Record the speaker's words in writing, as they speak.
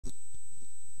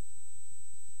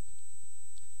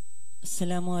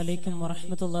അസ്സലാമു അലൈക്കും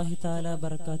വറഹ്മത്തുള്ളാഹി തആല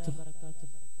ബറകാതുഹു.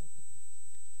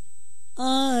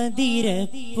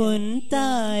 ആതിരപ്പൊൻ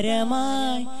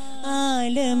താരമായി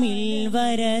ആലമിൽ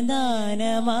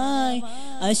വരദാനമായി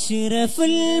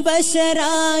അഷ്റഫുൽ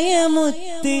ബശറായ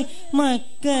മുത്ത്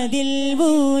മക്കദിൽ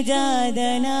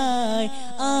ഭൂജാതനായി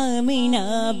ആമിന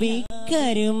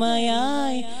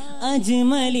ബിക്കരുമയായി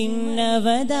അജ്മലിൻ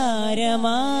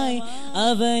അവതാരമായി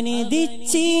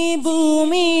അവനിദിച്ചി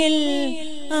ഭൂമിയിൽ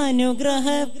അനുഗ്രഹ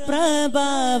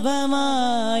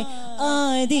പ്രഭാവമായി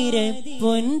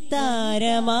ആതിരപ്പൊൻ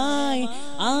താരമായി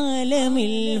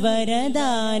ആലമിൽ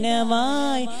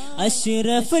വരദാനമായി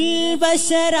അഷ്റഫുൽ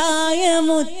ബശറായ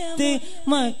മുത്ത്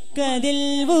മക്കദിൽ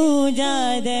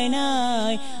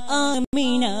ഭൂജാതനായി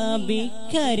ആമിന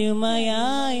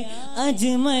ബിക്കരുമയായി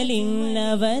അജ്മലിൻ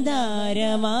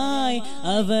അവതാരമായി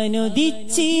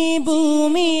അവനുദിച്ചി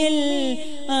ഭൂമിയിൽ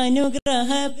അനുഗ്രഹ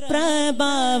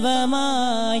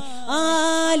പ്രഭാവമായി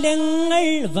ആലങ്ങൾ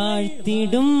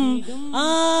വാഴ്ത്തിടും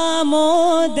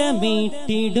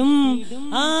ആമോദമേറ്റിടും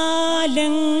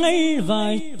ആലങ്ങൾ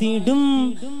വാഴ്ത്തിടും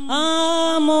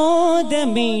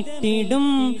ആമോദമേറ്റിടും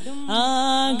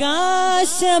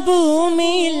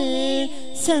ആകാശഭൂമിയിൽ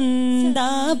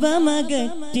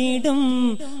സന്താപമകറ്റിടും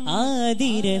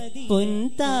ആതിരപ്പൊൻ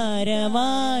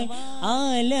താരമായി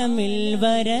ആലമിൽ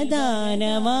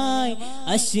വരദാനമായി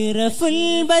അഷ്റഫുൽ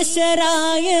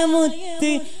ബശറായ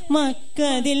മുത്ത്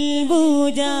മക്കദിൽ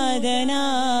ഭൂജാതനായി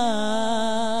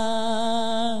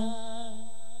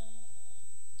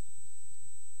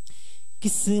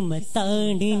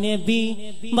കിസ്മത്താണ് നബി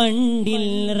മണ്ടിൽ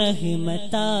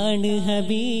റഹ്മത്താണ്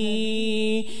ഹബീ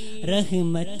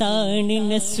റഹ്മത്താണ്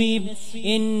നസ്വീബ്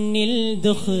എന്നിൽ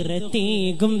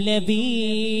ദുഖ്റതേകും ലബീ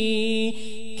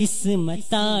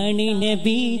കിസ്മത്താണ്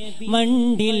നബി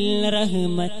മണ്ടിൽ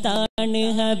റഹ്മത്താണ്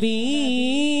ഹബീ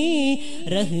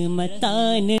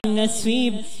റഹ്മത്താണ്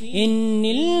നസ്വീബ്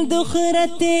എന്നിൽ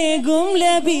ദുഖ്റതേകും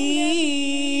ലബീ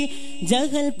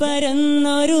ജഹൽ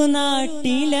പരന്നൊരു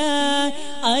നാട്ടില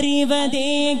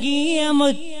അറിവതേകിയ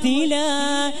മുത്തില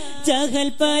ജഹൽ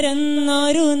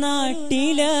പരന്നൊരു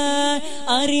നാട്ടില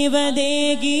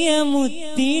അറിവതേകിയ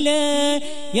മുത്തില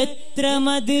എത്ര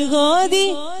മദ്ഹോദി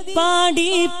പാടി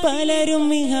പലരും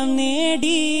മിഹം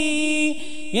നേടി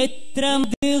എത്ര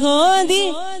മദ്ഹോദി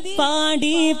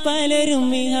പാടി പലരും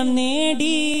മിഹം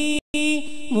നേടി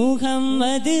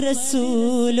മുഹമ്മദ്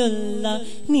റസൂലുള്ള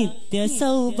നിത്യ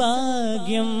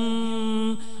സൗഭാഗ്യം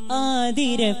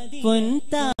ആതിരപ്പൊൻ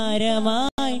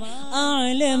താരമായി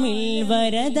ആലമിൽ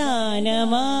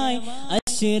വരദാനമായി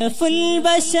അഷ്റഫുൽ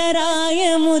ബശറായ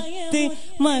മുത്ത്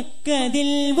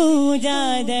മക്കദിൽ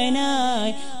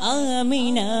ഭൂജാതനായി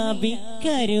ആമിന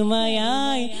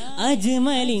ബിക്കരുമയായി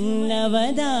അജ്മലിൻ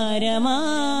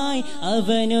അവതാരമായി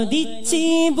അവനുദിച്ചി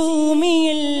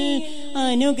ഭൂമിയിൽ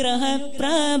അനുഗ്രഹ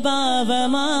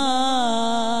പ്രഭാവമായി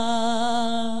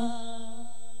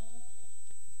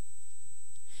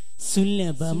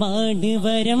സുലഭമാട്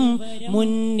വരം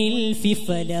മുന്നിൽ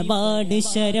ഫിഫലമാട്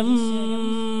ശരം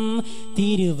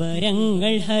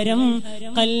തിരുവരങ്ങൾ ഹരം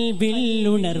കൽബിൽ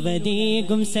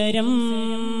ഉണർവതേകും സരം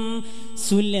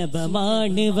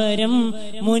സുലഭമാട് വരം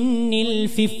മുന്നിൽ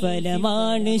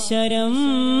ഫിഫലമാട് ശരം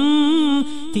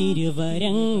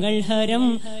തിരുവരങ്ങൾ ഹരം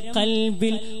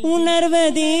കൽബിൽ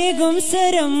ഉണർവതേകും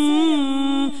സരം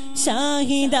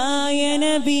ഷാഹിദായ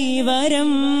നബി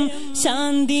വരം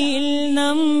ശാന്തിയിൽ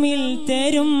നമ്മിൽ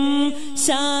തരും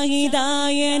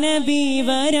ഷാഹിദായ നബി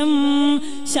വരം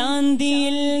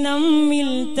ശാന്തിയിൽ നമ്മിൽ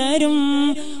തരും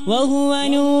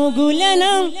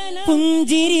വഹുവനുകുലനം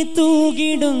പുഞ്ചിരി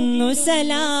തൂകിടുന്നു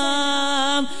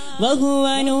സലാം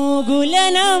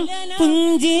വഹുവനുകുലനം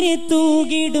പുഞ്ചിരി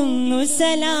തൂകിടുന്നു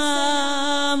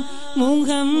സലാം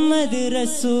മുഹമ്മദ്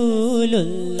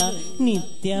റസൂലുള്ള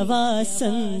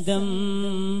നിത്യവാസന്തം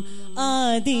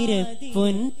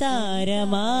ആതിരപ്പൊൻ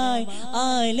താരമായി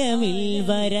ആലമിൽ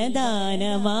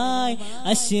വരദാനമായി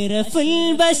അഷ്റഫുൽ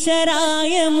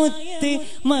ബശറായ മുത്ത്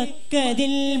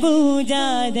മക്കദിൽ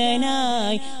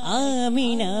ഭൂജാതനായി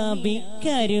ആമിന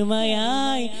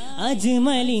ബിക്കരുമയായി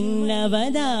അജ്മലിൻ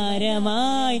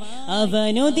അവതാരമായി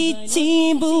അവനുദിച്ചി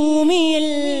ഭൂമിയിൽ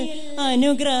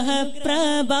അനുഗ്രഹ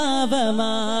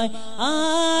പ്രഭാവമായി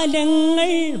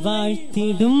ആലങ്ങൾ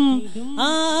വാഴ്ത്തിടും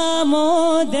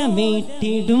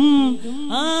ആമോദമേറ്റിടും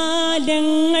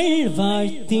ആലങ്ങൾ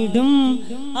വാഴ്ത്തിടും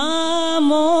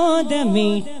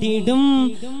ആമോദമേറ്റിടും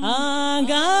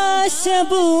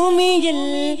ആകാശഭൂമിയിൽ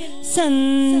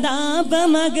സന്താപമകറ്റിടും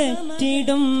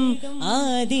വാഴ്ത്തിടും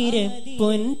ആതിര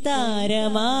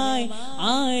പൊൻതാരമായി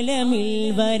ആലമിൽ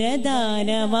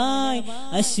വരദാനമായി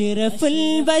അഷ്റഫുൽ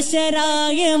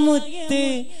ബശറായ മുത്ത്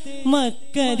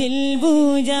മക്കദിൽ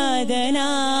ഭൂജാതനാ.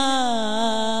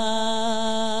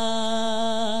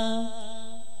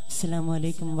 അസ്സലാമു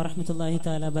അലൈക്കും വറഹ്മത്തുള്ളാഹി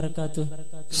തആല വബറകാതുഹു.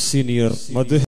 സീനിയർ മധു